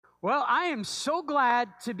Well, I am so glad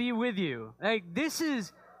to be with you. This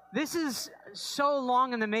is so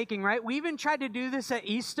long in the making, right? We even tried to do this at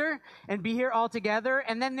Easter and be here all together,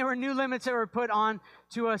 and then there were new limits that were put on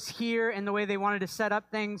to us here and the way they wanted to set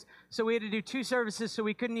up things. So we had to do 2 services, so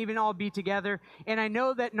we couldn't even all be together. And I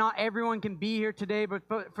know that not everyone can be here today, but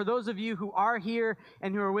for those of you who are here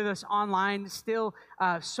and who are with us online, still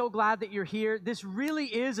so glad that you're here. This really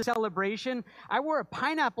is a celebration. I wore a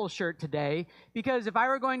pineapple shirt today because if I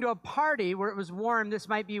were going to a party where it was warm, this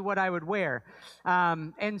might be what I would wear.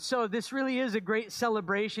 And so this really is a great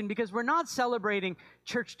celebration because we're not celebrating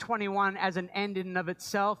Church 21 as an end in and of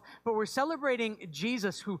itself, but we're celebrating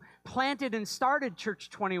Jesus, who planted and started Church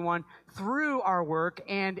 21 through our work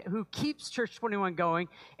and who keeps Church 21 going.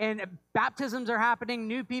 And baptisms are happening,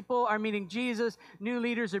 new people are meeting Jesus, new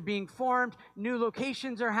leaders are being formed, new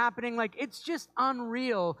locations are happening. Like, it's just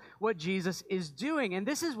unreal what Jesus is doing. And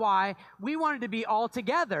this is why we wanted to be all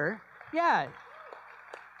together. Yeah.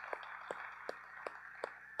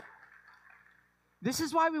 This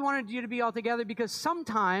is why we wanted you to be all together, because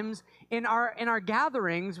sometimes in our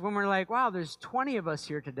gatherings, when we're like, wow, there's 20 of us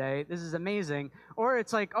here today, this is amazing, or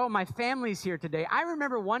it's like, oh, my family's here today. I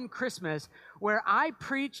remember one Christmas where I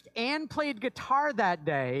preached and played guitar that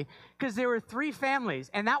day because there were 3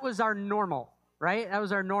 families, and that was our normal. Right? That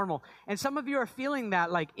was our normal. And some of you are feeling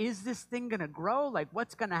that, like, is this thing going to grow? Like,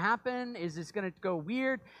 what's going to happen? Is this going to go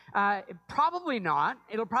weird? Probably not.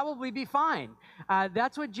 It'll probably be fine.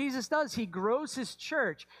 That's what Jesus does. He grows his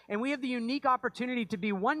church. And we have the unique opportunity to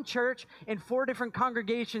be one church in 4 different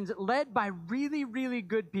congregations led by really, really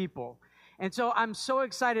good people. And so I'm so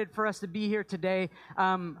excited for us to be here today.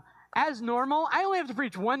 As normal, I only have to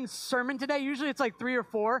preach 1 sermon today. Usually it's like 3 or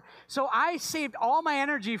 4. So I saved all my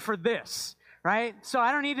energy for this. Right? So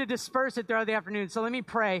I don't need to disperse it throughout the afternoon. So let me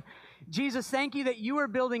pray. Jesus, thank you that you are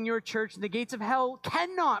building your church and the gates of hell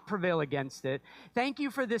cannot prevail against it. Thank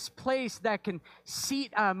you for this place that can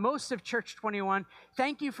seat most of Church 21.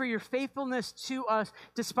 Thank you for your faithfulness to us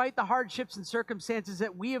despite the hardships and circumstances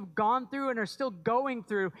that we have gone through and are still going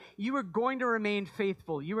through. You are going to remain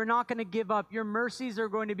faithful. You are not going to give up. Your mercies are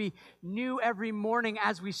going to be new every morning,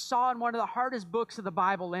 as we saw in one of the hardest books of the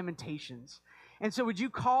Bible, Lamentations. And so would you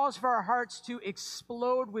cause for our hearts to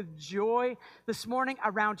explode with joy this morning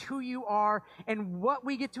around who you are and what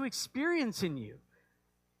we get to experience in you?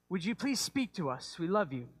 Would you please speak to us? We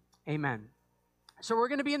love you. Amen. So we're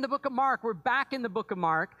going to be in the book of Mark. We're back in the book of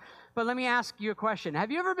Mark. But let me ask you a question. Have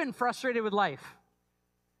you ever been frustrated with life?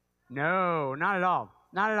 No, not at all.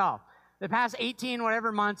 Not at all. The past 18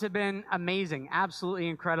 whatever months have been amazing, absolutely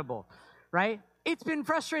incredible, right? It's been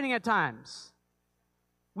frustrating at times.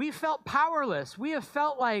 We felt powerless. We have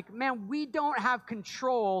felt like, man, we don't have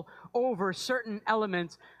control over certain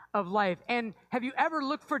elements of life. And have you ever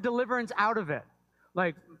looked for deliverance out of it?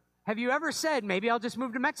 Like, have you ever said, maybe I'll just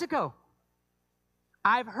move to Mexico?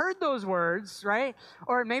 I've heard those words, right?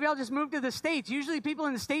 Or maybe I'll just move to the States. Usually people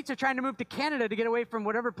in the States are trying to move to Canada to get away from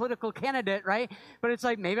whatever political candidate, right? But it's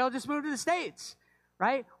like, maybe I'll just move to the States,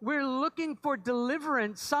 right? We're looking for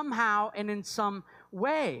deliverance somehow and in some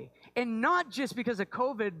way. And not just because of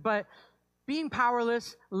COVID, but being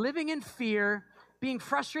powerless, living in fear, being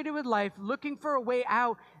frustrated with life, looking for a way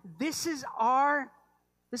out. This is our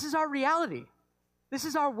reality. This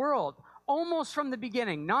is our world. Almost from the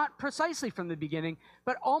beginning, not precisely from the beginning,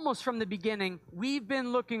 but almost from the beginning, we've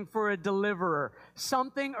been looking for a deliverer,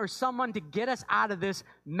 something or someone to get us out of this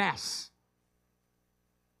mess.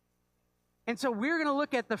 And so we're going to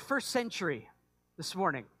look at the first century this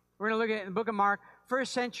morning. We're going to look at the book of Mark,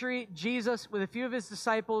 first century Jesus with a few of his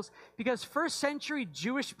disciples, because first century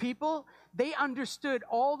Jewish people, they understood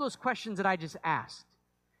all those questions that I just asked.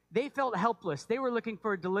 They felt helpless. They were looking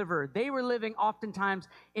for a deliverer. They were living oftentimes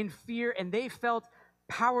in fear, and they felt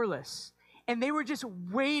powerless. And they were just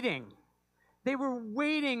waiting. They were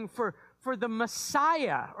waiting for the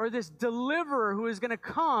Messiah, or this deliverer who is going to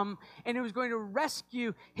come and who is going to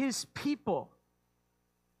rescue his people.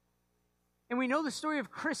 And we know the story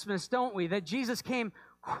of Christmas, don't we? That Jesus came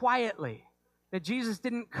quietly. That Jesus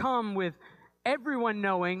didn't come with everyone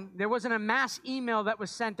knowing. There wasn't a mass email that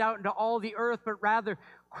was sent out into all the earth, but rather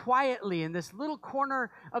quietly in this little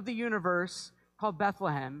corner of the universe called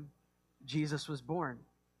Bethlehem, Jesus was born.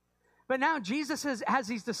 But now Jesus has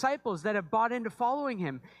these disciples that have bought into following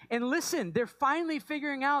him. And listen, they're finally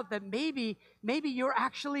figuring out that maybe you're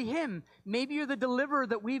actually him. Maybe you're the deliverer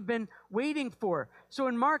that we've been waiting for. So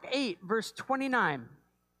in Mark 8, verse 29,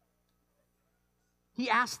 he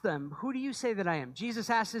asked them, who do you say that I am? Jesus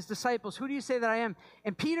asked his disciples, who do you say that I am?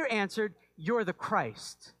 And Peter answered, you're the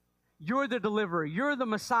Christ. You're the deliverer. You're the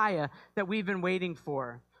Messiah that we've been waiting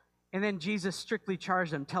for. And then Jesus strictly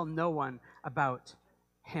charged them, tell no one about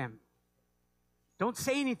him. Don't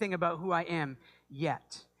say anything about who I am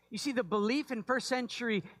yet. You see, the belief in first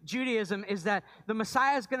century Judaism is that the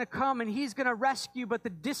Messiah is going to come and he's going to rescue, but the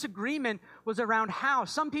disagreement was around how.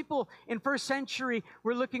 Some people in first century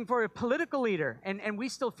were looking for a political leader, and we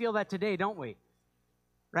still feel that today, don't we?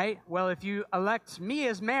 Right? Well, if you elect me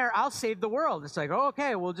as mayor, I'll save the world. It's like, oh,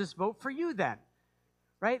 okay, we'll just vote for you then.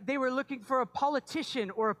 Right? They were looking for a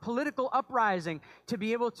politician or a political uprising to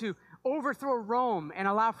be able to overthrow Rome and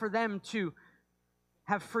allow for them to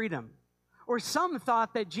have freedom. Or some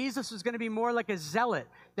thought that Jesus was going to be more like a zealot,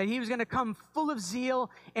 that he was going to come full of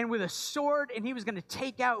zeal and with a sword, and he was going to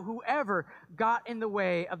take out whoever got in the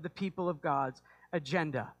way of the people of God's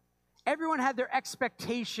agenda. Everyone had their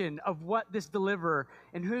expectation of what this deliverer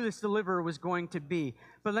and who this deliverer was going to be.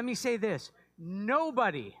 But let me say this,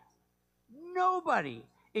 nobody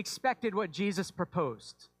expected what Jesus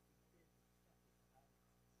proposed.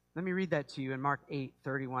 Let me read that to you in Mark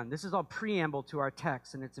 8:31. This is all preamble to our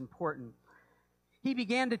text, and it's important. He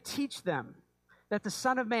began to teach them that the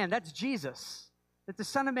Son of Man, that's Jesus, that the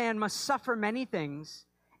Son of Man must suffer many things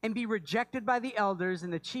and be rejected by the elders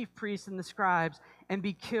and the chief priests and the scribes and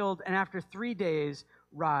be killed, and after 3 days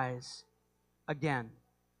rise again.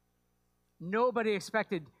 Nobody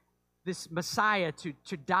expected this Messiah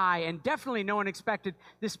to die, and definitely no one expected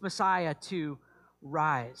this Messiah to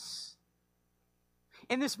rise.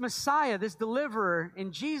 And this Messiah, this deliverer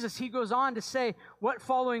in Jesus, he goes on to say what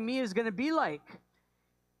following me is going to be like.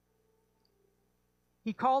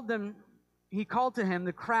 He called to him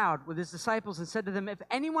the crowd with his disciples and said to them, if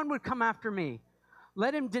anyone would come after me,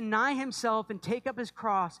 let him deny himself and take up his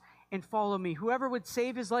cross and follow me. Whoever would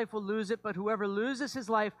save his life will lose it, but whoever loses his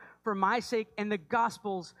life for my sake and the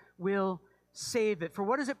gospel's will save it. For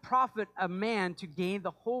what does it profit a man to gain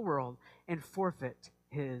the whole world and forfeit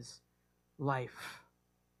his life?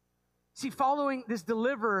 See, following this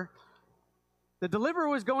deliverer, the deliverer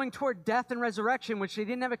was going toward death and resurrection, which they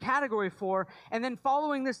didn't have a category for. And then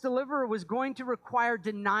following this deliverer was going to require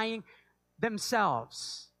denying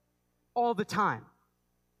themselves all the time.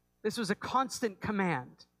 This was a constant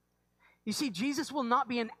command. You see, Jesus will not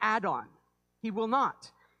be an add-on. He will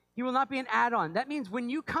not. He will not be an add-on. That means when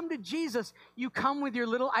you come to Jesus, you come with your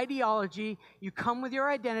little ideology, you come with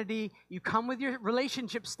your identity, you come with your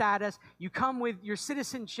relationship status, you come with your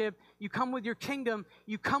citizenship, you come with your kingdom,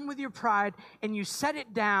 you come with your pride, and you set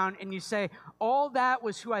it down and you say, all that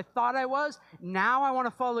was who I thought I was, now I want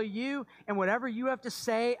to follow you, and whatever you have to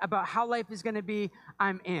say about how life is going to be,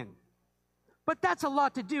 I'm in. But that's a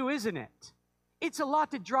lot to do, isn't it? It's a lot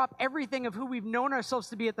to drop everything of who we've known ourselves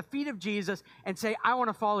to be at the feet of Jesus and say, I want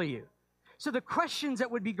to follow you. So the questions that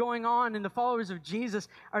would be going on in the followers of Jesus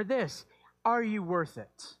are this: are you worth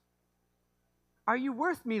it? Are you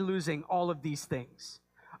worth me losing all of these things?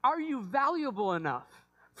 Are you valuable enough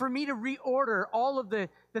for me to reorder all of the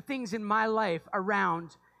things in my life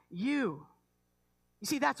around you? You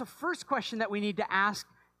see, that's a first question that we need to ask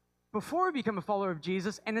before we become a follower of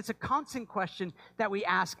Jesus, and it's a constant question that we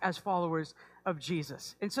ask as followers of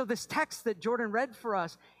Jesus. And so this text that Jordan read for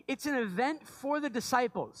us, it's an event for the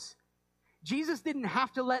disciples. Jesus didn't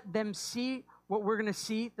have to let them see what we're going to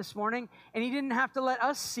see this morning, and he didn't have to let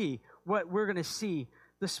us see what we're going to see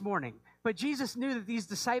this morning. But Jesus knew that these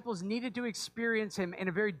disciples needed to experience him in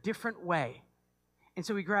a very different way. And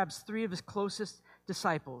so he grabs 3 of his closest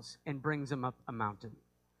disciples and brings them up a mountain.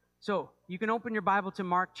 So you can open your Bible to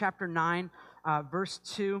Mark chapter 9, verse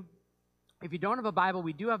 2. If you don't have a Bible,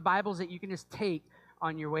 we do have Bibles that you can just take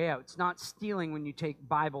on your way out. It's not stealing when you take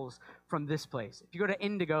Bibles from this place. If you go to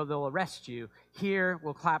Indigo, they'll arrest you. Here,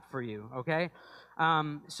 we'll clap for you, okay?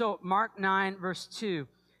 So Mark 9, verse 2.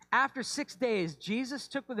 After 6 days, Jesus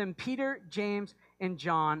took with him Peter, James, and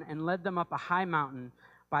John and led them up a high mountain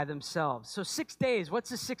by themselves. So 6 days.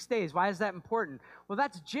 What's the 6 days? Why is that important? Well,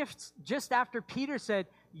 that's just after Peter said,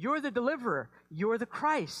 you're the deliverer. You're the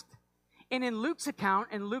Christ. And in Luke's account,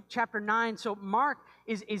 in Luke chapter 9, so Mark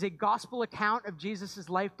is a gospel account of Jesus'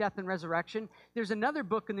 life, death, and resurrection. There's another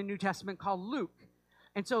book in the New Testament called Luke.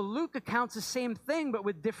 And so Luke accounts the same thing, but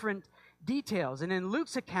with different details. And in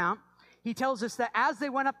Luke's account, he tells us that as they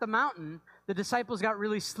went up the mountain, the disciples got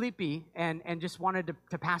really sleepy and just wanted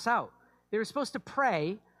to pass out. They were supposed to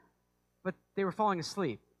pray, but they were falling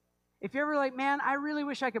asleep. If you're ever like, man, I really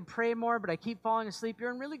wish I could pray more, but I keep falling asleep, you're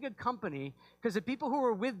in really good company, because the people who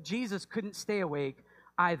were with Jesus couldn't stay awake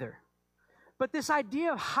either. But this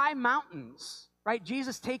idea of high mountains, right?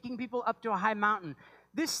 Jesus taking people up to a high mountain,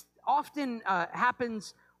 this often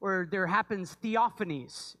happens, or there happens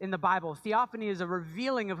theophanies in the Bible. Theophany is a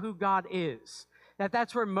revealing of who God is.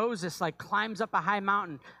 That's where Moses like climbs up a high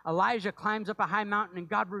mountain. Elijah climbs up a high mountain, and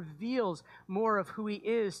God reveals more of who he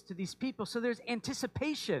is to these people. So there's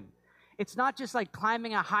anticipation. It's not just like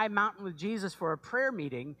climbing a high mountain with Jesus for a prayer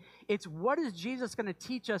meeting. It's what is Jesus going to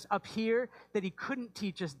teach us up here that he couldn't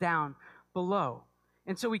teach us down below.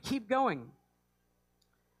 And so we keep going.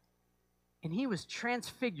 And he was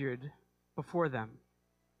transfigured before them.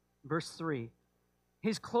 Verse 3.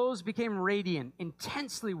 His clothes became radiant,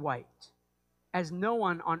 intensely white, as no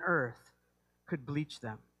one on earth could bleach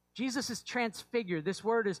them. Jesus is transfigured. This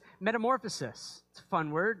word is metamorphosis. It's a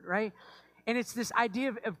fun word, right? And it's this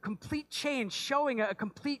idea of complete change, showing a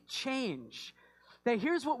complete change. That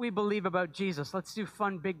here's what we believe about Jesus. Let's do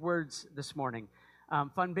fun big words this morning.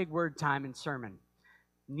 Fun big word time in sermon.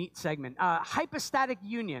 Neat segment. Hypostatic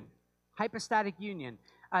union. Hypostatic union.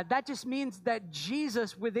 That just means that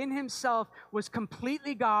Jesus within himself was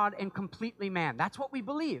completely God and completely man. That's what we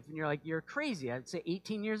believe. And you're like, you're crazy. I'd say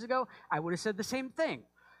 18 years ago, I would have said the same thing.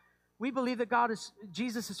 We believe that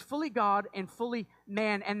Jesus is fully God and fully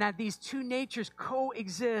man, and that these two natures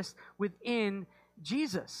coexist within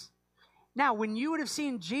Jesus. Now, when you would have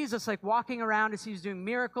seen Jesus like walking around as he was doing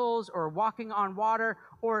miracles or walking on water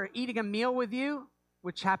or eating a meal with you,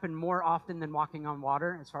 which happened more often than walking on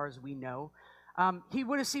water, as far as we know, he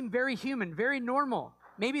would have seemed very human, very normal.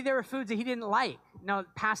 Maybe there were foods that he didn't like. No,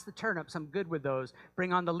 pass the turnips, I'm good with those.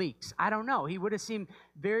 Bring on the leeks. I don't know. He would have seemed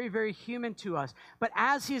very, very human to us. But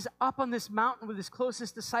as he is up on this mountain with his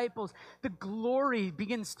closest disciples, the glory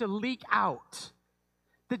begins to leak out.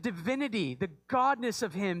 The divinity, the godness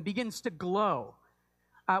of him begins to glow.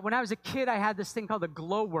 When I was a kid, I had this thing called a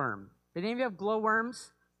glowworm. Did any of you have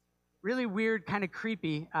glowworms? Really weird, kind of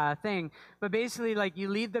creepy thing. But basically, like, you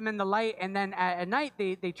leave them in the light, and then at night,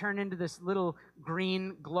 they turn into this little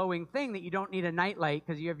green glowing thing that you don't need a night light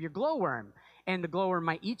because you have your glowworm. And the glowworm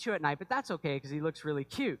might eat you at night, but that's okay because he looks really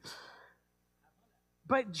cute.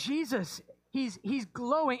 But Jesus, he's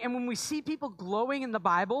glowing. And when we see people glowing in the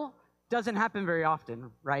Bible, doesn't happen very often,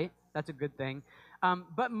 right? That's a good thing.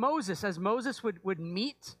 But Moses, as Moses would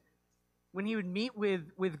meet, when he would meet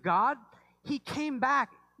with God, he came back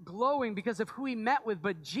glowing because of who he met with,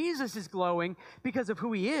 but Jesus is glowing because of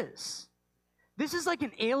who he is. This is like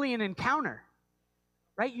an alien encounter,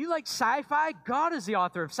 right? You like sci-fi? God is the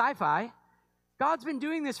author of sci-fi. God's been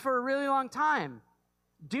doing this for a really long time.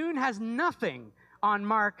 Dune has nothing on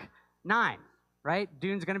Mark 9, right?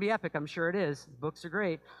 Dune's going to be epic, I'm sure it is. The books are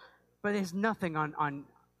great. But there's nothing on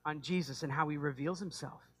Jesus and how he reveals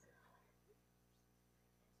himself.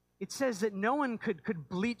 It says that no one could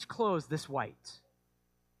bleach clothes this white.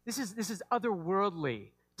 This is otherworldly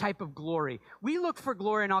type of glory. We look for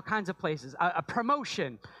glory in all kinds of places. A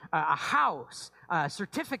promotion, a house, a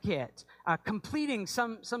certificate, completing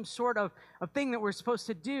some sort of thing that we're supposed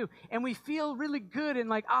to do. And we feel really good and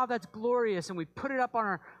like, oh, that's glorious. And we put it up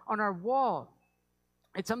on our wall.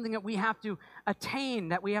 It's something that we have to attain,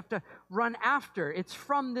 that we have to run after. It's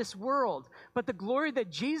from this world. But the glory that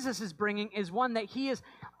Jesus is bringing is one that he has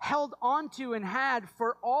held onto and had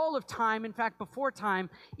for all of time, in fact, before time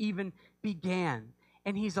even began.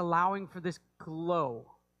 And he's allowing for this glow,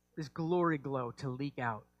 this glory glow to leak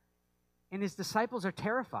out. And his disciples are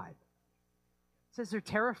terrified. It says they're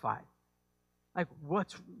terrified. Like,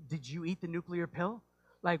 did you eat the nuclear pill?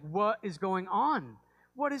 Like, what is going on?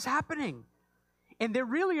 What is happening? And they're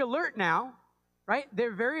really alert now, right?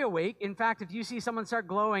 They're very awake. In fact, if you see someone start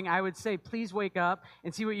glowing, I would say, please wake up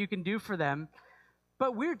and see what you can do for them.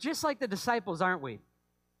 But we're just like the disciples, aren't we?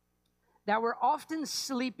 That we're often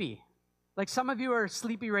sleepy. Like some of you are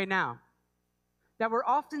sleepy right now. That we're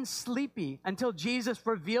often sleepy until Jesus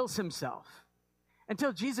reveals himself.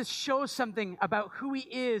 Until Jesus shows something about who he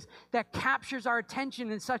is that captures our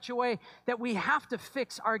attention in such a way that we have to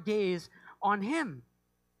fix our gaze on him.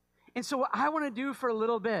 And so what I want to do for a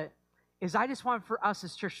little bit is I just want for us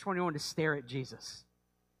as Church 21 to stare at Jesus.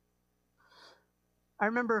 I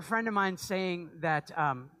remember a friend of mine saying that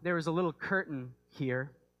there was a little curtain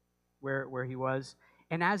here where he was.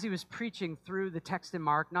 And as he was preaching through the text in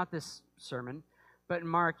Mark, not this sermon, but in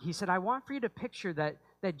Mark, he said, I want for you to picture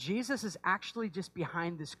that Jesus is actually just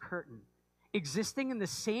behind this curtain, existing in the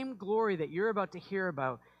same glory that you're about to hear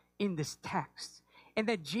about in this text. And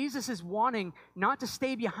that Jesus is wanting not to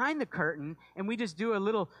stay behind the curtain and we just do a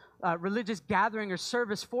little religious gathering or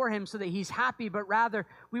service for him so that he's happy, but rather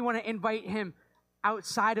we want to invite him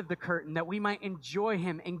outside of the curtain that we might enjoy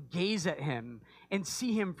him and gaze at him and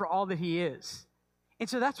see him for all that he is. And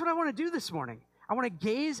so that's what I want to do this morning. I want to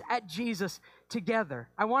gaze at Jesus together.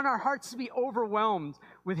 I want our hearts to be overwhelmed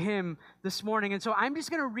with him this morning. And so I'm just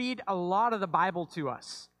going to read a lot of the Bible to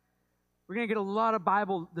us. We're going to get a lot of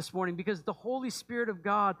Bible this morning because the Holy Spirit of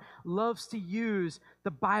God loves to use the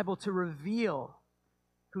Bible to reveal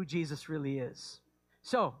who Jesus really is.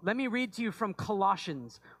 So let me read to you from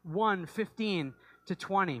Colossians 1:15 to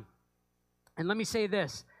 20. And let me say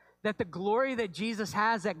this, that the glory that Jesus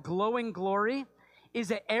has, that glowing glory, is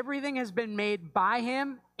that everything has been made by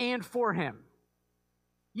him and for him.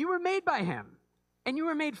 You were made by him, and you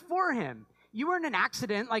were made for him. You weren't an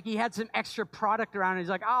accident, like he had some extra product around, and he's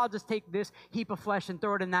like, I'll just take this heap of flesh and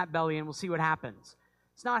throw it in that belly, and we'll see what happens.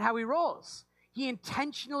 It's not how he rolls. He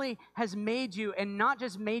intentionally has made you, and not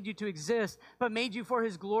just made you to exist, but made you for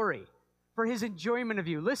his glory, for his enjoyment of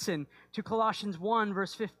you. Listen to Colossians 1,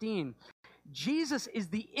 verse 15. Jesus is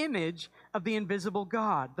the image of the invisible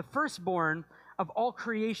God, the firstborn of all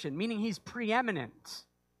creation, meaning he's preeminent.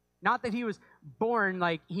 Not that he was born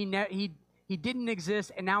like he didn't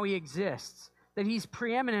exist and now he exists, that he's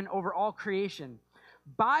preeminent over all creation.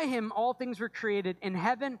 By him all things were created in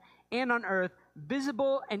heaven and on earth,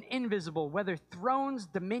 visible and invisible, whether thrones,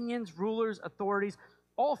 dominions, rulers, authorities,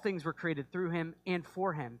 all things were created through him and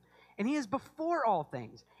for him. And he is before all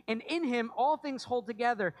things, and in him all things hold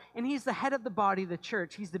together, and he's the head of the body, the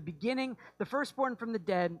church. He's the beginning, the firstborn from the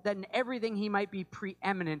dead, that in everything he might be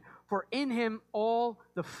preeminent. For in him all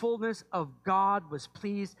the fullness of God was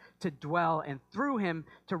pleased to dwell, and through him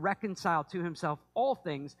to reconcile to himself all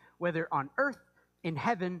things, whether on earth, in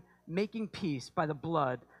heaven, making peace by the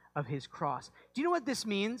blood of his cross. Do you know what this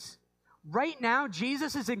means? Right now,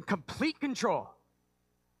 Jesus is in complete control.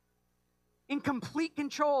 In complete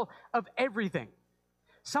control of everything.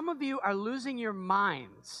 Some of you are losing your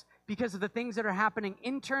minds because of the things that are happening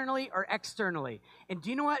internally or externally. And do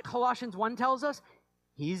you know what Colossians 1 tells us?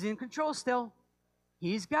 He's in control still.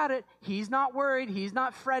 He's got it. He's not worried. He's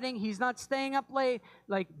not fretting. He's not staying up late,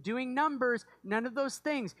 like doing numbers, none of those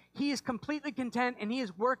things. He is completely content, and he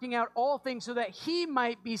is working out all things so that he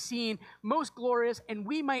might be seen most glorious and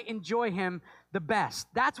we might enjoy him the best.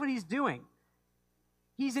 That's what he's doing.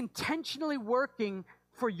 He's intentionally working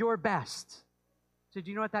for your best. So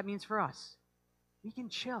do you know what that means for us? We can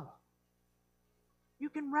chill.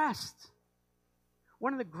 You can rest.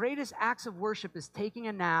 One of the greatest acts of worship is taking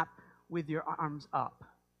a nap with your arms up.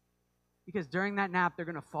 Because during that nap, they're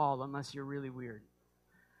going to fall unless you're really weird.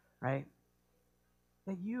 Right?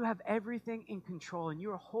 That you have everything in control and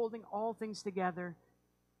you are holding all things together,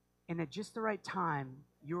 and at just the right time,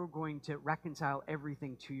 you're going to reconcile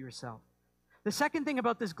everything to yourself. The second thing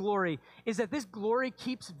about this glory is that this glory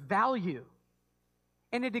keeps value,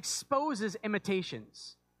 and it exposes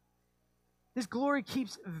imitations. This glory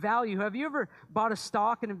keeps value. Have you ever bought a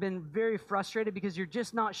stock and have been very frustrated because you're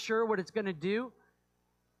just not sure what it's going to do?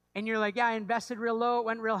 And you're like, yeah, I invested real low, it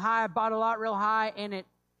went real high, I bought a lot real high, and it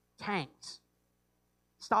tanked.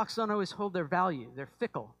 Stocks don't always hold their value. They're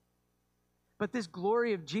fickle. But this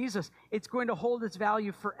glory of Jesus, it's going to hold its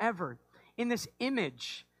value forever. In this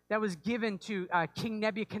image that was given to King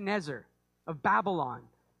Nebuchadnezzar of Babylon.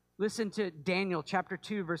 Listen to Daniel chapter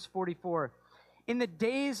 2, verse 44. In the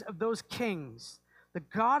days of those kings, the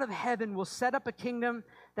God of heaven will set up a kingdom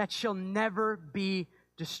that shall never be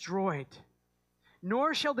destroyed,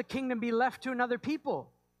 nor shall the kingdom be left to another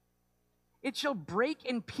people. It shall break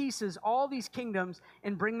in pieces all these kingdoms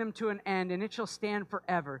and bring them to an end, and it shall stand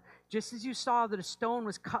forever. Just as you saw that a stone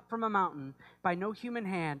was cut from a mountain by no human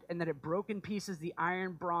hand, and that it broke in pieces the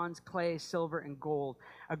iron, bronze, clay, silver, and gold,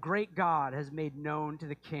 a great God has made known to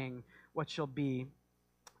the king what shall be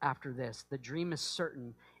after this. The dream is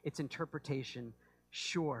certain, its interpretation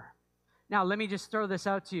sure. Now, let me just throw this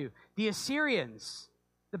out to you. The Assyrians,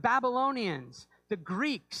 the Babylonians, the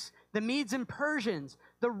Greeks, the Medes and Persians,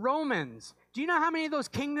 the Romans. Do you know how many of those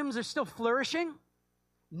kingdoms are still flourishing?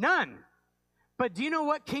 None. But do you know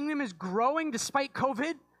what kingdom is growing despite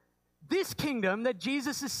COVID? This kingdom that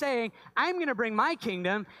Jesus is saying, I'm going to bring my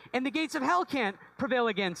kingdom, and the gates of hell can't prevail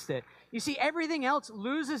against it. You see, everything else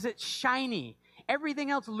loses its shiny. Everything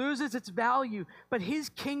else loses its value, but his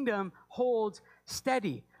kingdom holds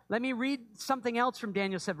steady. Let me read something else from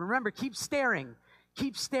Daniel 7. Remember, keep staring.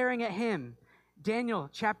 Keep staring at him. Daniel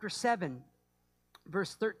chapter 7,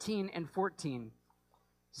 verse 13 and 14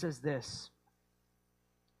 says this.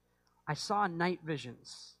 I saw night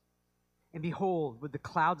visions, and behold, with the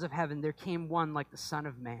clouds of heaven there came one like the Son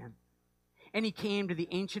of Man. And he came to the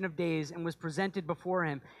Ancient of Days and was presented before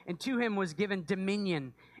him, and to him was given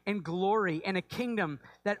dominion and glory and a kingdom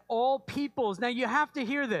that all peoples. Now you have to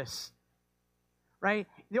hear this, right?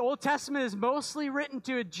 The Old Testament is mostly written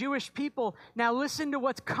to a Jewish people. Now listen to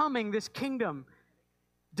what's coming, this kingdom.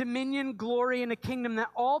 dominion, glory, and a kingdom that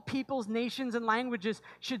all peoples, nations, and languages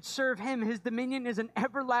should serve him. His dominion is an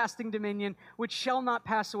everlasting dominion which shall not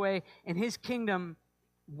pass away, and his kingdom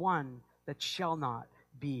one that shall not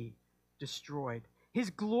be destroyed. His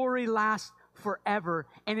glory lasts forever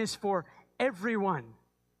and is for everyone.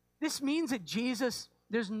 This means that Jesus,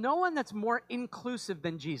 there's no one that's more inclusive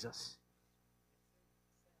than Jesus.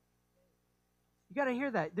 You got to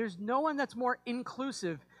hear that. There's no one that's more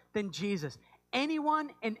inclusive than Jesus.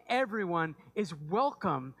 Anyone and everyone is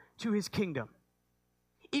welcome to his kingdom.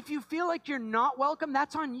 If you feel like you're not welcome,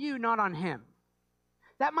 that's on you, not on him.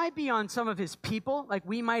 That might be on some of his people. Like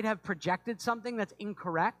we might have projected something that's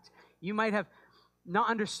incorrect. You might have not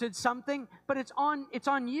understood something, but it's on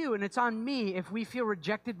you and it's on me if we feel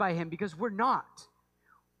rejected by him, because we're not.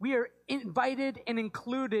 We are invited and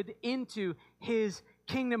included into his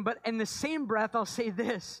kingdom. But in the same breath, I'll say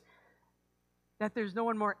this, that there's no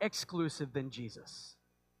one more exclusive than Jesus.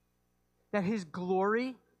 That his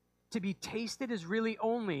glory to be tasted is really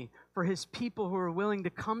only for his people who are willing to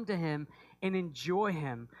come to him and enjoy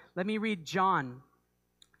him. Let me read John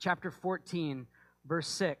chapter 14, verse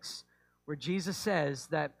 6, where Jesus says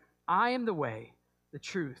that I am the way, the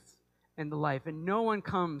truth, and the life, and no one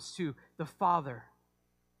comes to the Father,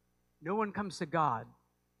 no one comes to God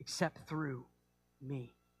except through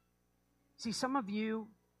me. See, some of you,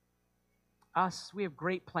 us, we have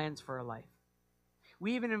great plans for our life.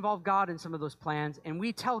 We even involve God in some of those plans, and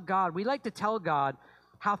we like to tell God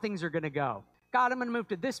how things are going to go. God, I'm going to move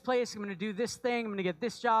to this place, I'm going to do this thing, I'm going to get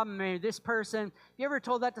this job, I'm going to marry this person. You ever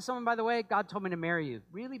told that to someone, by the way? God told me to marry you.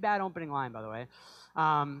 Really bad opening line, by the way,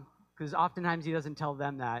 because oftentimes he doesn't tell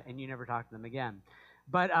them that, and you never talk to them again.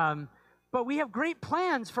 But we have great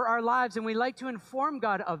plans for our lives, and we like to inform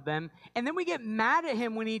God of them, and then we get mad at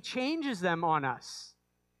him when he changes them on us.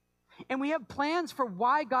 And we have plans for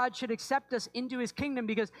why God should accept us into his kingdom,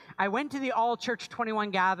 because I went to the All Church 21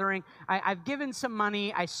 gathering, I've given some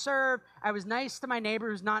money, I served, I was nice to my neighbor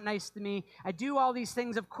who's not nice to me, I do all these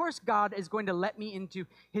things. Of course God is going to let me into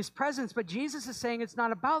his presence, but Jesus is saying it's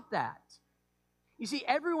not about that. You see,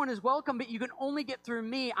 everyone is welcome, but you can only get through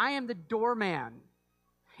me. I am the doorman.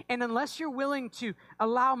 And unless you're willing to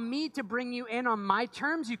allow me to bring you in on my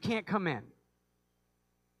terms, you can't come in.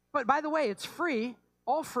 But by the way, it's free,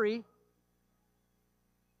 all free.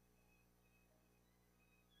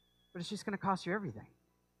 But it's just going to cost you everything.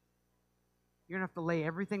 You're going to have to lay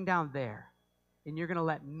everything down there, and you're going to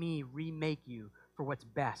let me remake you for what's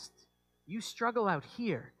best. You struggle out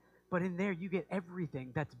here, but in there you get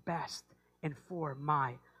everything that's best and for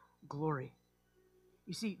my glory.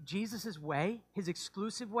 You see, Jesus' way, his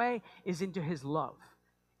exclusive way, is into his love.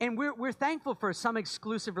 And we're thankful for some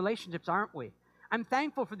exclusive relationships, aren't we? I'm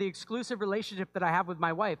thankful for the exclusive relationship that I have with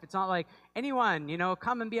my wife. It's not like anyone,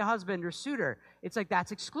 come and be a husband or suitor. It's like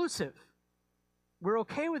that's exclusive. We're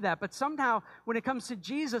okay with that. But somehow, when it comes to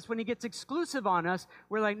Jesus, when he gets exclusive on us,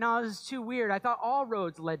 we're like, no, this is too weird. I thought all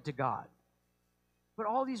roads led to God. But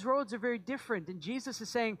all these roads are very different. And Jesus is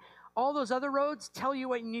saying, all those other roads tell you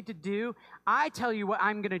what you need to do. I tell you what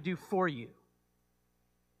I'm going to do for you.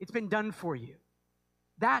 It's been done for you.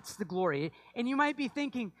 That's the glory. And you might be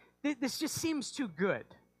thinking, this just seems too good.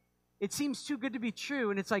 It seems too good to be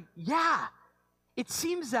true. And it's like, yeah, it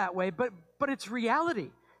seems that way, but it's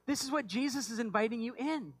reality. This is what Jesus is inviting you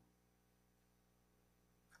in.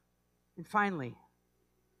 And finally,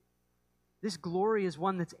 this glory is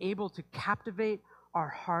one that's able to captivate our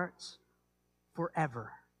hearts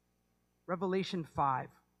forever. Revelation 5,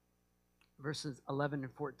 verses 11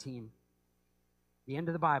 and 14. The end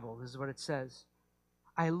of the Bible, this is what it says.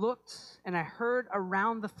 I looked and I heard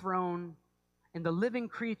around the throne and the living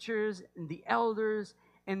creatures and the elders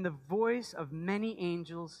and the voice of many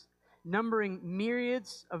angels, numbering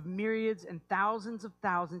myriads of myriads and thousands of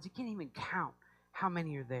thousands. You can't even count how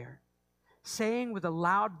many are there. Saying with a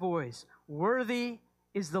loud voice, worthy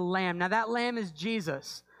is the Lamb. Now that Lamb is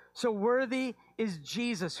Jesus. So worthy is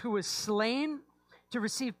Jesus, who was slain to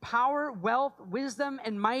receive power, wealth, wisdom,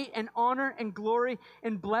 and might, and honor, and glory,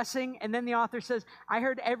 and blessing. And then the author says, I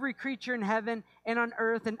heard every creature in heaven, and on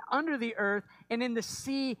earth, and under the earth, and in the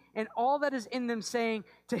sea, and all that is in them, saying,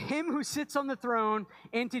 to him who sits on the throne,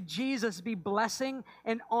 and to Jesus be blessing,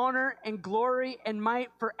 and honor, and glory, and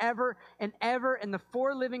might forever and ever. And the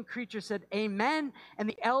four living creatures said, Amen. And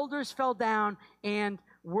the elders fell down and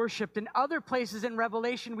worshipped. In other places in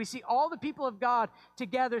Revelation, we see all the people of God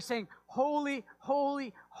together saying, holy,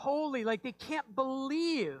 holy, holy. Like they can't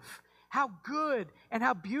believe how good and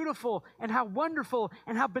how beautiful and how wonderful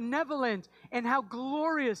and how benevolent and how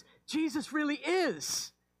glorious Jesus really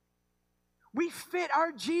is. We fit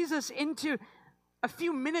our Jesus into a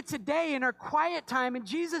few minutes a day in our quiet time. And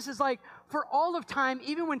Jesus is like, for all of time,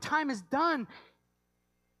 even when time is done,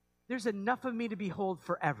 there's enough of me to behold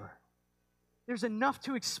forever. There's enough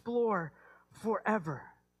to explore forever.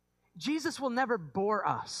 Jesus will never bore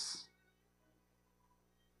us.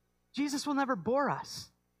 Jesus will never bore us.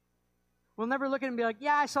 We'll never look at him and be like,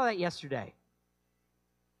 yeah, I saw that yesterday.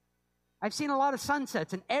 I've seen a lot of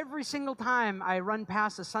sunsets, and every single time I run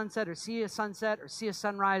past a sunset or see a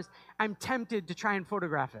sunrise, I'm tempted to try and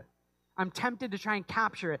photograph it. I'm tempted to try and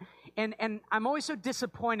capture it. And I'm always so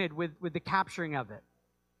disappointed with the capturing of it,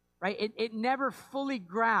 right? It never fully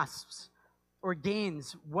grasps or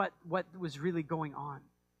gains what was really going on.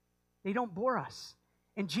 They don't bore us.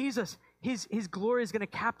 And Jesus, his glory is going to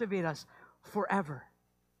captivate us forever.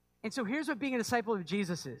 And so here's what being a disciple of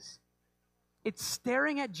Jesus is. It's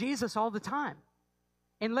staring at Jesus all the time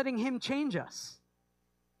and letting him change us.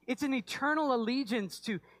 It's an eternal allegiance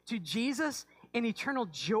to Jesus and eternal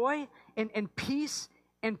joy and peace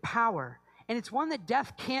and power. And it's one that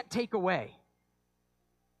death can't take away.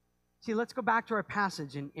 See, let's go back to our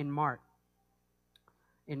passage in Mark.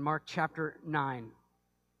 In Mark chapter 9.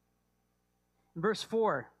 In verse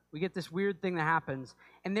 4, we get this weird thing that happens.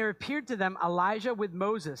 And there appeared to them Elijah with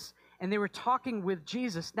Moses, and they were talking with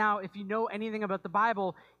Jesus. Now, if you know anything about the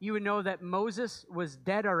Bible, you would know that Moses was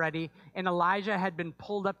dead already, and Elijah had been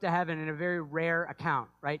pulled up to heaven in a very rare account,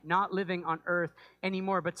 right? Not living on earth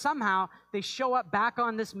anymore. But somehow, they show up back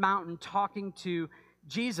on this mountain talking to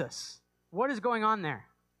Jesus. What is going on there?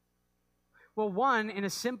 Well, one, in a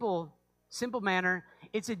simple manner,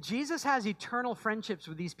 it's that Jesus has eternal friendships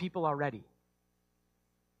with these people already.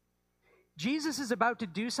 Jesus is about to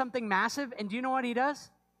do something massive, and do you know what he does?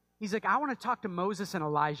 He's like, I want to talk to Moses and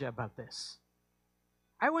Elijah about this.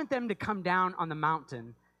 I want them to come down on the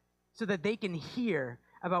mountain so that they can hear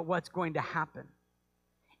about what's going to happen.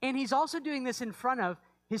 And he's also doing this in front of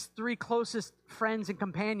his three closest friends and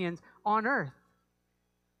companions on earth.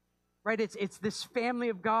 Right? It's this family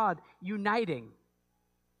of God uniting.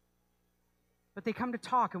 But they come to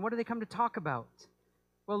talk, and what do they come to talk about?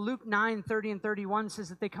 Well, Luke 9:30 and 31 says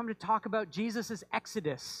that they come to talk about Jesus'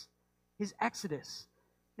 exodus, his exodus.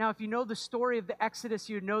 Now, if you know the story of the Exodus,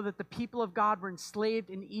 you know that the people of God were enslaved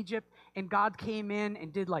in Egypt, and God came in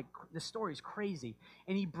and did the story's crazy.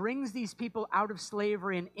 And he brings these people out of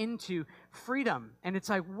slavery and into freedom. And it's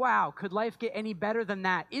like, wow, could life get any better than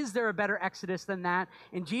that? Is there a better Exodus than that?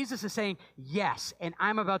 And Jesus is saying, yes, and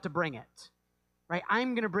I'm about to bring it. Right?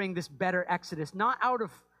 I'm going to bring this better Exodus, not out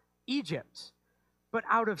of Egypt, but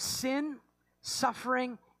out of sin,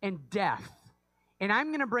 suffering, and death. And I'm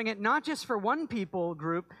going to bring it not just for one people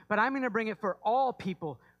group, but I'm going to bring it for all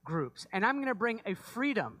people groups. And I'm going to bring a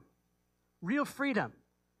freedom, real freedom.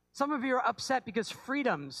 Some of you are upset because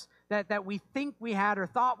freedoms that we think we had or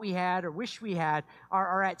thought we had or wish we had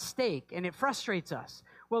are at stake, and it frustrates us.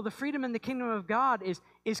 Well, the freedom in the kingdom of God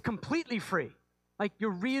is completely free. Like,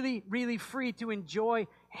 you're really, really free to enjoy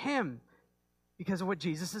him because of what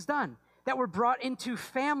Jesus has done. That we're brought into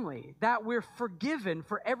family, that we're forgiven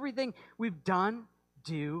for everything we've done,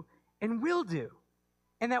 do, and will do.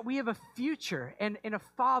 And that we have a future and a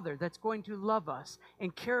Father that's going to love us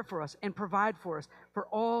and care for us and provide for us for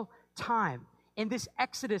all time. And this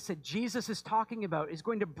exodus that Jesus is talking about is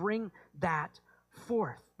going to bring that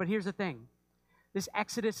forth. But here's the thing. This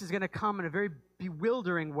exodus is going to come in a very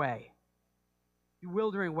bewildering way.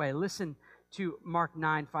 Bewildering way. Listen to Mark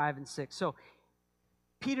 9, 5, and 6. So,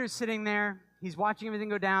 Peter's sitting there. He's watching everything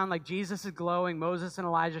go down. Like, Jesus is glowing. Moses and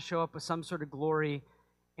Elijah show up with some sort of glory,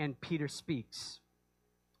 and Peter speaks.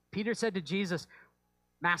 Peter said to Jesus,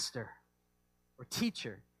 Master, or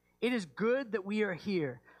Teacher, it is good that we are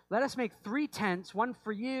here. Let us make 3 tents, one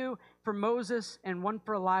for you, for Moses, and one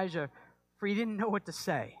for Elijah, for he didn't know what to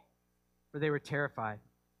say, for they were terrified.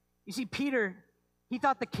 You see, Peter, he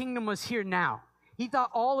thought the kingdom was here now. He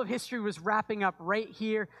thought all of history was wrapping up right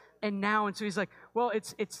here and now. And so he's like, well,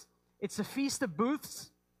 it's the Feast of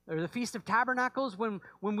Booths, or the Feast of Tabernacles, when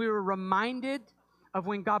we were reminded of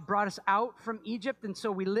when God brought us out from Egypt. And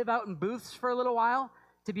so we live out in booths for a little while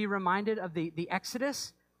to be reminded of the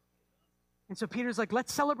Exodus. And so Peter's like,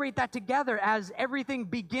 let's celebrate that together as everything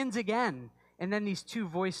begins again. And then these 2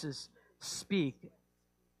 voices speak.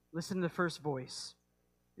 Listen to the first voice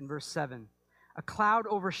in verse 7. A cloud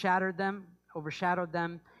overshadowed them,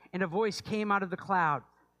 and a voice came out of the cloud.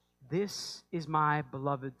 This is my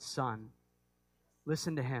beloved Son.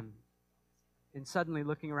 Listen to him. And suddenly,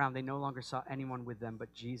 looking around, they no longer saw anyone with them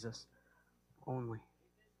but Jesus only.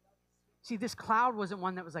 See, this cloud wasn't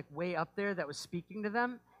one that was like way up there that was speaking to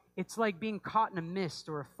them. It's like being caught in a mist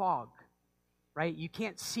or a fog, right? You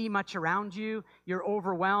can't see much around you. You're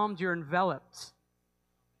overwhelmed. You're enveloped.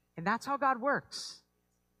 And that's how God works.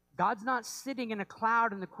 God's not sitting in a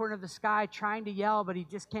cloud in the corner of the sky trying to yell, but he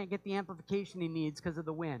just can't get the amplification he needs because of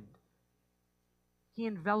the wind. He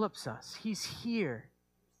envelops us. He's here.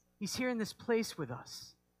 He's here in this place with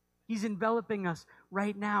us. He's enveloping us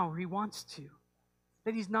right now where he wants to.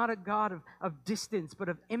 That he's not a God of distance, but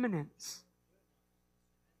of immanence.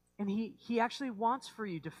 And he actually wants for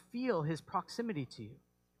you to feel his proximity to you.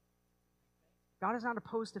 God is not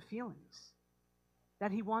opposed to feelings.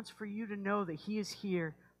 That he wants for you to know that he is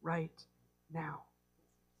here right now.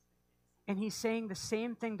 And he's saying the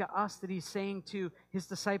same thing to us that he's saying to his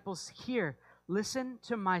disciples here. Listen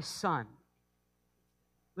to my son.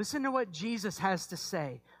 Listen to what Jesus has to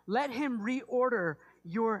say. Let him reorder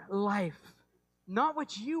your life. Not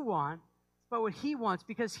what you want, but what he wants,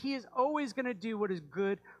 because he is always going to do what is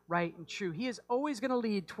good, right, and true. He is always going to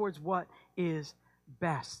lead towards what is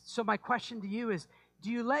best. So my question to you is, do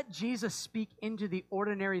you let Jesus speak into the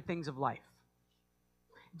ordinary things of life?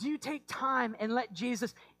 Do you take time and let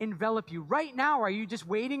Jesus envelop you? Right now, are you just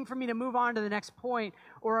waiting for me to move on to the next point?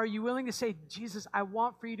 Or are you willing to say, Jesus, I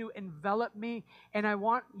want for you to envelop me, and I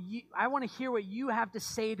want to hear what you have to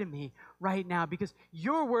say to me right now, because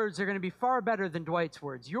your words are going to be far better than Dwight's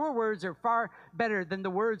words. Your words are far better than the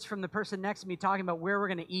words from the person next to me talking about where we're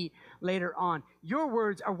going to eat later on. Your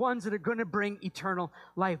words are ones that are going to bring eternal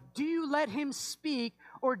life. Do you let him speak,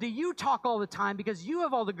 or do you talk all the time because you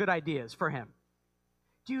have all the good ideas for him?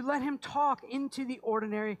 Do you let him talk into the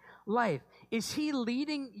ordinary life? Is he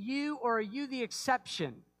leading you, or are you the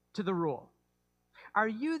exception to the rule? Are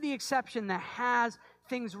you the exception that has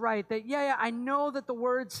things right? That, yeah, I know that the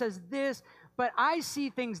word says this, but I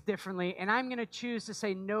see things differently, and I'm going to choose to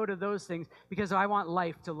say no to those things because I want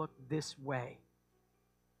life to look this way.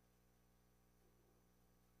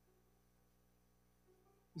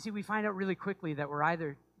 You see, we find out really quickly that we're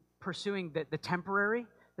either pursuing the temporary,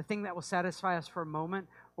 the thing that will satisfy us for a moment,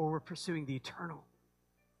 or we're pursuing the eternal.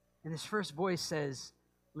 And this first voice says,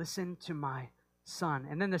 listen to my son.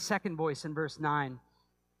 And then the second voice in verse 9,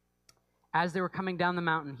 as they were coming down the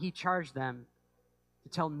mountain, he charged them to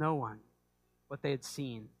tell no one what they had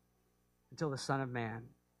seen until the Son of Man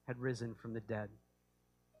had risen from the dead.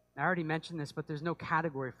 I already mentioned this, but there's no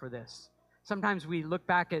category for this. Sometimes we look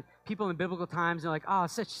back at people in biblical times and they're like, oh,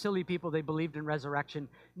 such silly people, they believed in resurrection.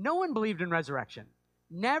 No one believed in resurrection.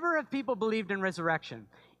 Never have people believed in resurrection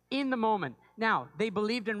in the moment. Now, they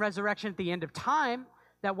believed in resurrection at the end of time,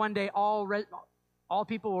 that one day all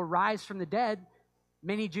people will rise from the dead.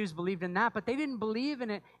 Many Jews believed in that, but they didn't believe in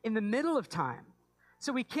it in the middle of time.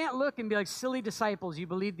 So we can't look and be like, silly disciples, you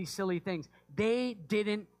believe these silly things. They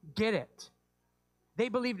didn't get it. They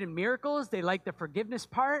believed in miracles. They liked the forgiveness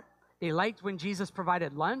part. They liked when Jesus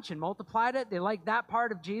provided lunch and multiplied it. They liked that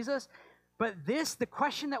part of Jesus. But the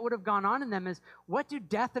question that would have gone on in them is, what do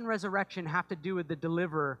death and resurrection have to do with the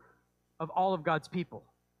deliverer of all of God's people?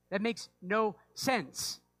 That makes no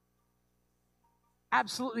sense.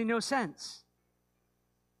 Absolutely no sense.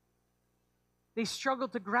 They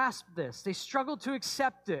struggled to grasp this. They struggled to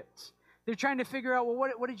accept it. They're trying to figure out, well,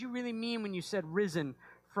 what did you really mean when you said risen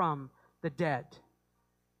from the dead?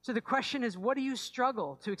 So the question is, what do you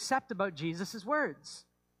struggle to accept about Jesus' words?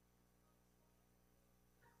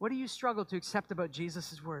 What do you struggle to accept about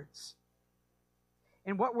Jesus' words?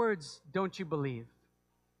 And what words don't you believe?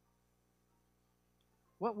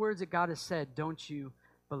 What words that God has said don't you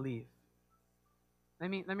believe? Let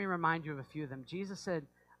me remind you of a few of them. Jesus said,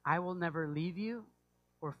 I will never leave you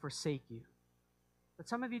or forsake you. But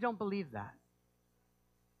some of you don't believe that.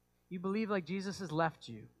 You believe like Jesus has left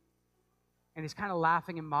you, and he's kind of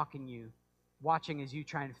laughing and mocking you, watching as you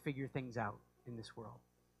try and figure things out in this world.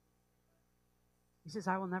 He says,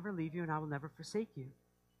 I will never leave you and I will never forsake you.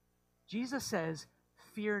 Jesus says,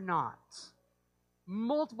 fear not,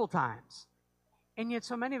 multiple times. And yet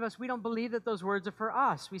so many of us, we don't believe that those words are for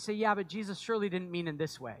us. We say, yeah, but Jesus surely didn't mean in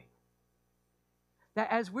this way.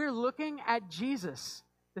 That as we're looking at Jesus,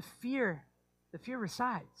 the fear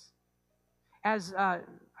resides. As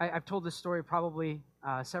I've told this story probably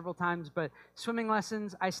several times, but swimming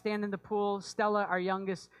lessons, I stand in the pool. Stella, our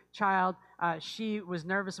youngest child, she was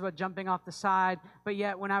nervous about jumping off the side, but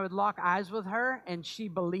yet when I would lock eyes with her and she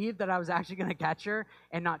believed that I was actually going to catch her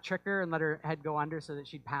and not trick her and let her head go under so that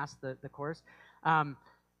she'd pass the course,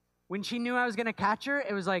 when she knew I was going to catch her,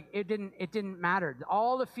 it was like it didn't matter.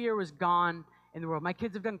 All the fear was gone in the world. My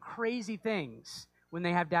kids have done crazy things when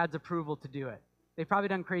they have dad's approval to do it. They've probably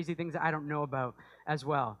done crazy things that I don't know about as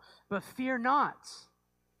well. But fear not.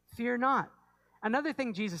 Fear not. Another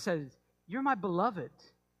thing Jesus says, you're my beloved.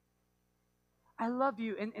 I love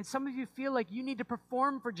you. And some of you feel like you need to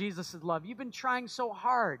perform for Jesus' love. You've been trying so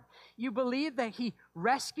hard. You believe that he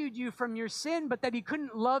rescued you from your sin, but that he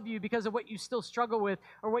couldn't love you because of what you still struggle with,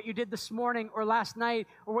 or what you did this morning or last night,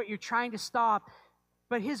 or what you're trying to stop.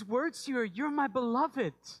 But his words to you are, you're my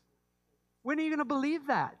beloved. When are you going to believe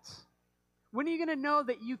that? When are you going to know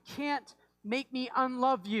that you can't make me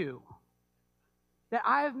unlove you? That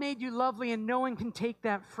I have made you lovely and no one can take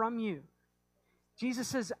that from you. Jesus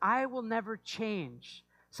says, I will never change.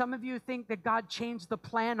 Some of you think that God changed the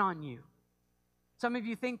plan on you. Some of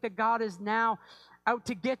you think that God is now out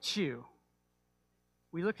to get you.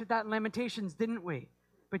 We looked at that in Lamentations, didn't we?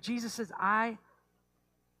 But Jesus says, I've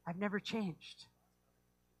never changed.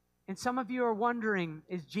 And some of you are wondering,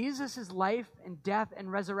 is Jesus' life and death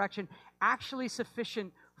and resurrection actually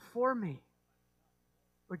sufficient for me?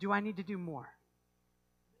 Or do I need to do more?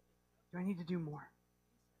 Do I need to do more?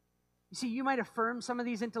 You see, you might affirm some of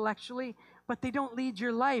these intellectually, but they don't lead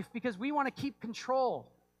your life because we want to keep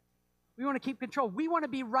control. We want to keep control. We want to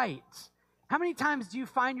be right. How many times do you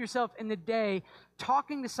find yourself in the day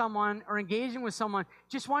talking to someone or engaging with someone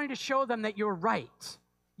just wanting to show them that you're right?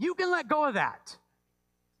 You can let go of that.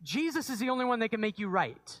 Jesus is the only one that can make you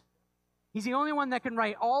right. He's the only one that can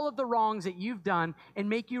right all of the wrongs that you've done and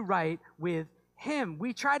make you right with him.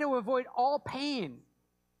 We try to avoid all pain.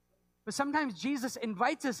 But sometimes Jesus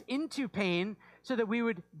invites us into pain so that we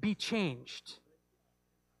would be changed.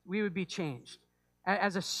 We would be changed.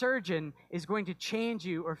 As a surgeon is going to change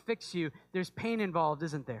you or fix you, there's pain involved,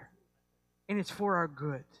 isn't there? And it's for our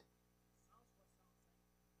good.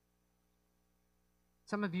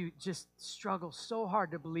 Some of you just struggle so hard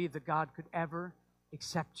to believe that God could ever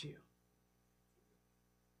accept you.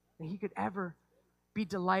 That he could ever be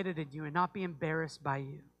delighted in you and not be embarrassed by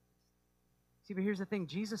you. See, but here's the thing.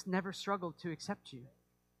 Jesus never struggled to accept you.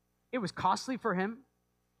 It was costly for him,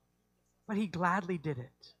 but he gladly did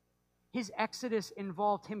it. His exodus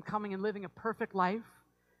involved him coming and living a perfect life,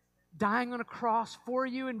 dying on a cross for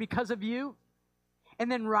you and because of you,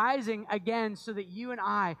 and then rising again so that you and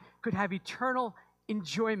I could have eternal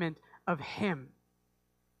enjoyment of him,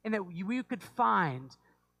 and that we could find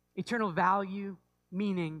eternal value,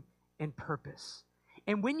 meaning, and purpose.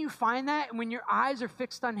 And when you find that, and when your eyes are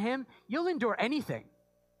fixed on him, you'll endure anything.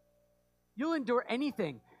 You'll endure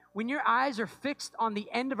anything. When your eyes are fixed on the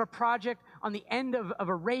end of a project, on the end of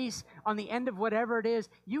a race, on the end of whatever it is,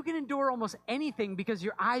 you can endure almost anything because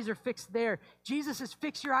your eyes are fixed there. Jesus says,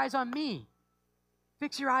 fix your eyes on me.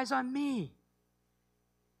 Fix your eyes on me.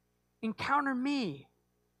 Encounter me.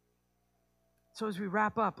 So as we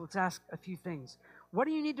wrap up, let's ask a few things. What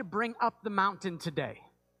do you need to bring up the mountain today?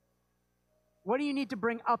 What do you need to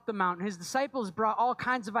bring up the mountain? His disciples brought all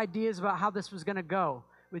kinds of ideas about how this was going to go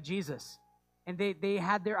with Jesus. And they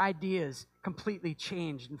had their ideas completely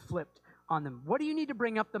changed and flipped on them. What do you need to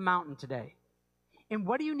bring up the mountain today? And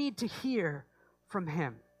what do you need to hear from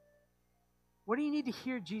him? What do you need to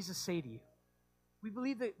hear Jesus say to you? We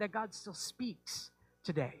believe that God still speaks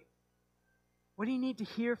today. What do you need to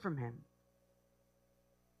hear from him?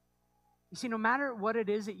 You see, no matter what it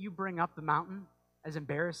is that you bring up the mountain, as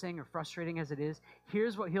embarrassing or frustrating as it is,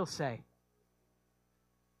 here's what he'll say.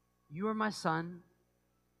 You are my son.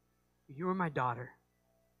 You are my daughter.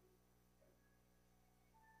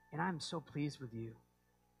 And I'm so pleased with you.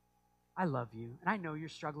 I love you. And I know you're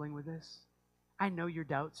struggling with this. I know your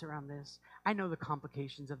doubts around this. I know the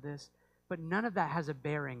complications of this. But none of that has a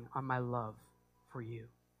bearing on my love for you.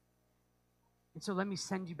 And so let me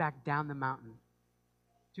send you back down the mountain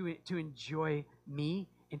to enjoy me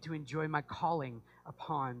and to enjoy my calling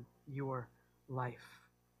upon your life.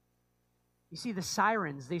 You see, the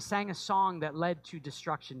sirens, they sang a song that led to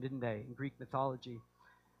destruction, didn't they, in Greek mythology?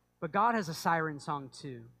 But God has a siren song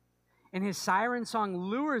too. And his siren song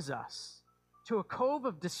lures us to a cove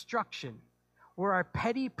of destruction where our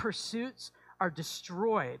petty pursuits are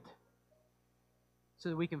destroyed so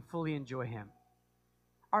that we can fully enjoy him.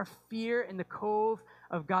 Our fear in the cove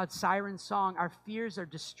of God's siren song, our fears are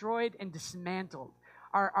destroyed and dismantled.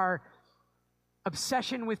 Our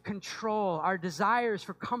obsession with control, our desires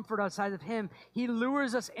for comfort outside of him, he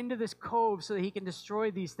lures us into this cove so that he can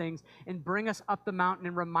destroy these things and bring us up the mountain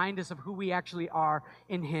and remind us of who we actually are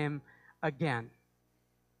in him again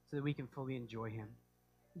so that we can fully enjoy him.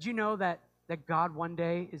 Did you know that God one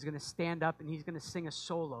day is going to stand up and he's going to sing a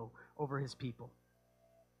solo over his people?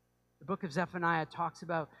 The book of Zephaniah talks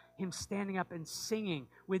about him standing up and singing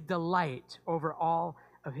with delight over all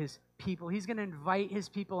of his people. He's going to invite his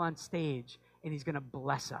people on stage and he's going to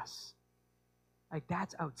bless us. Like,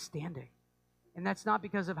 that's outstanding. And that's not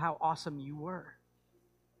because of how awesome you were.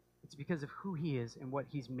 It's because of who he is and what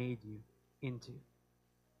he's made you into.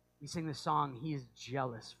 We sing the song, He is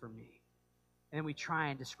jealous for me. And then we try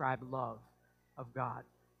and describe love of God.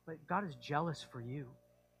 But God is jealous for you.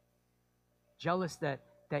 Jealous that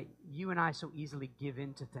you and I so easily give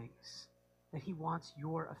in to things. That He wants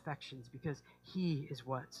your affections because He is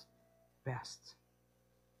what's best.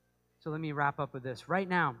 So let me wrap up with this. Right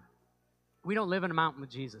now, we don't live in a mountain with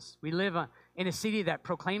Jesus. We live in a city that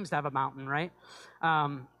proclaims to have a mountain, right?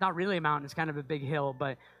 Not really a mountain, it's kind of a big hill,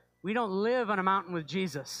 but we don't live on a mountain with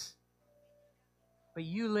Jesus. But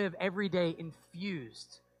you live every day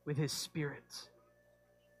infused with His Spirit.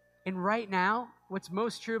 And right now, what's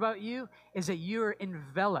most true about you is that you are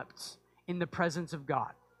enveloped in the presence of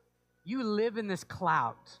God. You live in this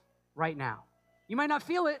cloud right now. You might not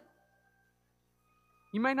feel it.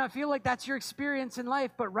 You might not feel like that's your experience in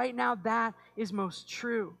life, but right now that is most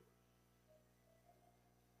true.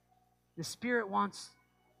 The Spirit wants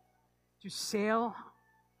to sail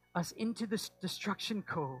us into this destruction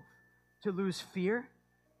cove, to lose fear,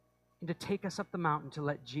 and to take us up the mountain to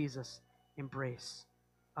let Jesus embrace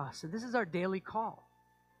us. And this is our daily call.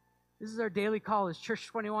 This is our daily call as Church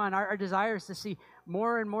 21. Our desire is to see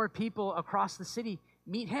more and more people across the city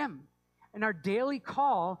meet Him. And our daily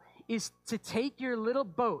call is to take your little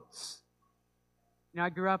boats. You know, I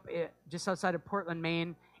grew up just outside of Portland,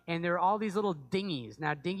 Maine, and there are all these little dinghies.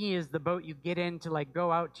 Now, dinghy is the boat you get in to like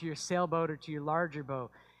go out to your sailboat or to your larger boat.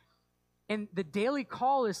 And the daily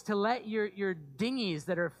call is to let your dinghies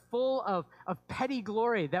that are full of petty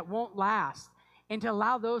glory that won't last, and to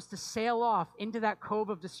allow those to sail off into that cove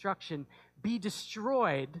of destruction, be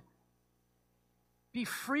destroyed, be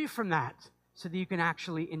free from that, so that you can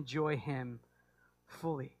actually enjoy Him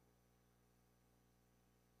fully.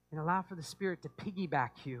 And allow for the Spirit to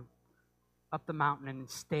piggyback you up the mountain and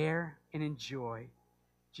stare and enjoy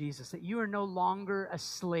Jesus. That you are no longer a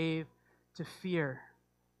slave to fear,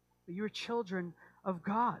 but you are children of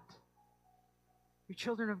God. You're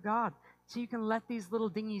children of God. So you can let these little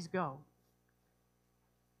dinghies go.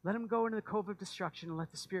 Let them go into the cove of destruction and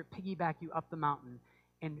let the Spirit piggyback you up the mountain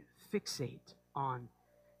and fixate on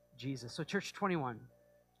Jesus. So Church 21,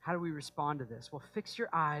 how do we respond to this? Well, fix your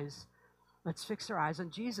eyes. Let's fix our eyes on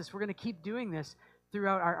Jesus. We're going to keep doing this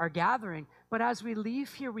throughout our gathering. But as we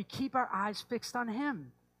leave here, we keep our eyes fixed on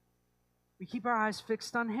Him. We keep our eyes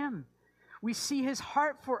fixed on Him. We see His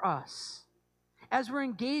heart for us. As we're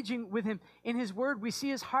engaging with Him in His Word, we see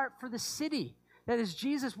His heart for the city. That as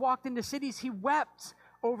Jesus walked into cities, He wept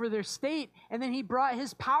over their state, and then He brought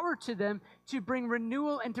His power to them to bring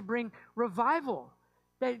renewal and to bring revival.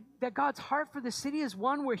 That God's heart for the city is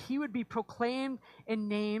one where He would be proclaimed and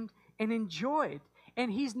named and enjoyed.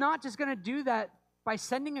 And He's not just going to do that by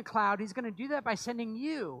sending a cloud. He's going to do that by sending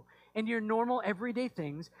you and your normal everyday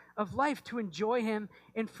things of life to enjoy Him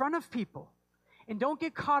in front of people. And don't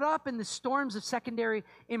get caught up in the storms of secondary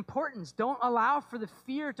importance. Don't allow for the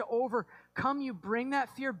fear to overcome you. Bring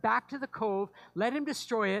that fear back to the cove. Let Him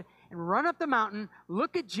destroy it and run up the mountain.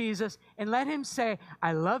 Look at Jesus and let Him say,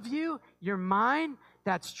 I love you. You're mine.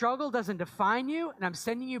 That struggle doesn't define you. And I'm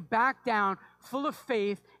sending you back down full of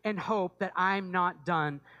faith and hope that I'm not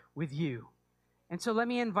done with you. And so let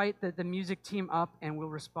me invite the music team up and we'll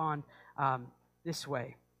respond this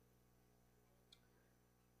way.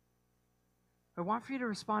 I want for you to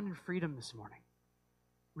respond in freedom this morning.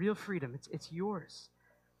 Real freedom. It's yours.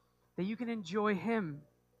 That you can enjoy Him.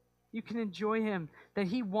 You can enjoy Him. That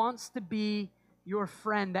He wants to be your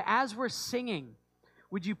friend. That as we're singing,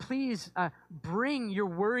 would you please bring your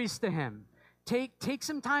worries to Him. Take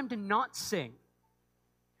some time to not sing.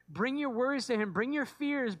 Bring your worries to Him. Bring your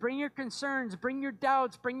fears. Bring your concerns. Bring your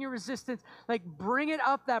doubts. Bring your resistance. Like, bring it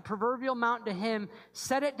up that proverbial mountain to Him.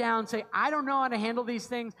 Set it down. Say, I don't know how to handle these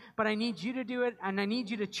things, but I need You to do it, and I need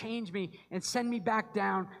You to change me and send me back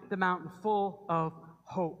down the mountain full of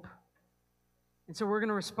hope. And so we're going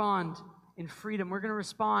to respond in freedom. We're going to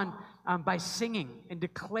respond by singing and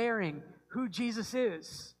declaring who Jesus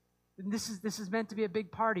is. And this is meant to be a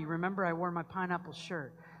big party. Remember, I wore my pineapple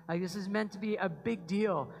shirt. Like, this is meant to be a big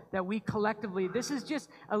deal that we collectively, this is just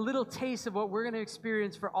a little taste of what we're going to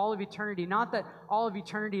experience for all of eternity. Not that all of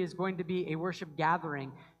eternity is going to be a worship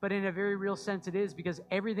gathering, but in a very real sense it is, because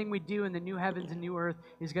everything we do in the new heavens and new earth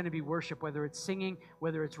is going to be worship, whether it's singing,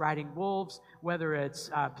 whether it's riding wolves, whether it's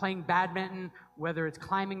playing badminton, whether it's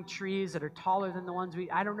climbing trees that are taller than the ones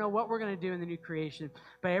I don't know what we're going to do in the new creation,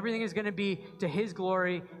 but everything is going to be to His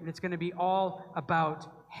glory, and it's going to be all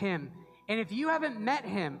about Him. And if you haven't met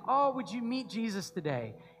Him, would you meet Jesus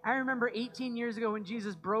today? I remember 18 years ago when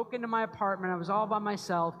Jesus broke into my apartment. I was all by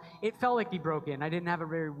myself. It felt like He broke in. I didn't have a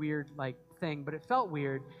very weird thing, but it felt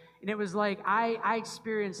weird. And it was like I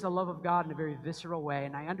experienced the love of God in a very visceral way,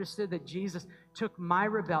 and I understood that Jesus took my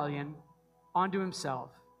rebellion onto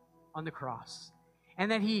himself on the cross. And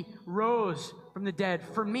that he rose from the dead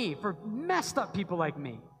for me, for messed up people like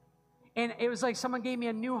me. And it was like someone gave me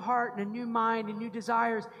a new heart and a new mind and new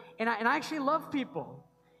desires. And I actually love people.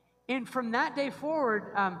 And from that day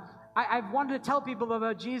forward, I've wanted to tell people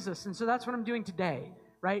about Jesus. And so that's what I'm doing today,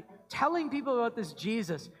 right? Telling people about this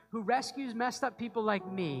Jesus who rescues messed up people like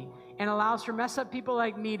me and allows for messed up people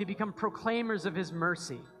like me to become proclaimers of his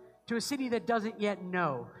mercy to a city that doesn't yet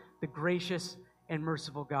know the gracious and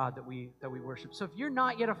merciful God that we worship. So if you're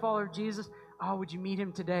not yet a follower of Jesus, would you meet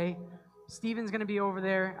him today? Stephen's going to be over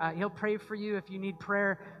there. He'll pray for you if you need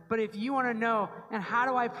prayer. But if you want to know, and how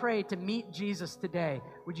do I pray to meet Jesus today?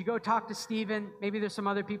 Would you go talk to Stephen? Maybe there's some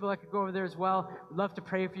other people that could go over there as well. We'd love to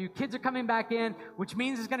pray for you. Kids are coming back in, which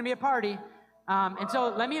means it's going to be a party. And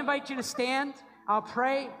so let me invite you to stand. I'll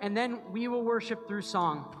pray, and then we will worship through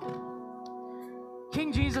song.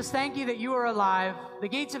 King Jesus, thank you that you are alive. The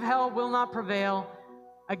gates of hell will not prevail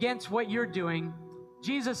against what you're doing.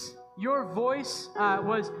 Jesus, your voice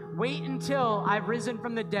was, wait until I've risen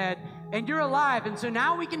from the dead, and you're alive. And so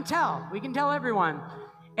now we can tell everyone.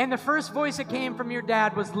 And the first voice that came from your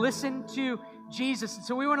dad was, listen to Jesus. And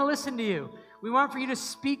so we want to listen to you. We want for you to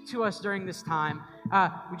speak to us during this time.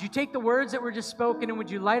 Would you take the words that were just spoken, and would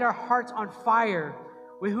you light our hearts on fire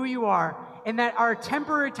with who you are, and that our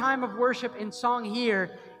temporary time of worship and song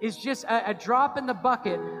here is just a drop in the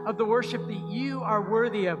bucket of the worship that you are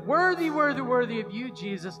worthy of. Worthy, worthy, worthy of you,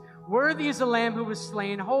 Jesus. Worthy is the Lamb who was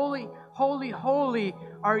slain. Holy, holy, holy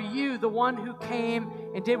are you, the one who came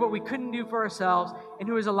and did what we couldn't do for ourselves and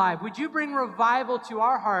who is alive. Would you bring revival to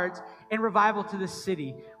our hearts and revival to this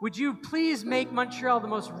city? Would you please make Montreal the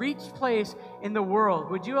most reached place in the world?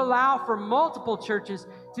 Would you allow for multiple churches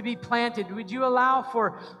to be planted? Would you allow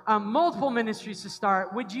for multiple ministries to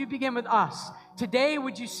start? Would you begin with us? Today,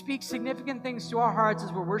 would you speak significant things to our hearts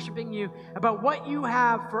as we're worshiping you about what you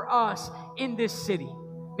have for us in this city?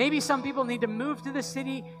 Maybe some people need to move to the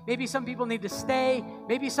city. Maybe some people need to stay.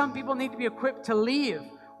 Maybe some people need to be equipped to leave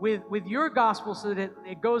with your gospel so that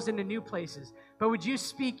it goes into new places. But would you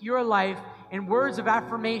speak your life and words of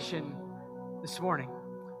affirmation this morning?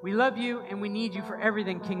 We love you and we need you for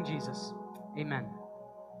everything, King Jesus. Amen.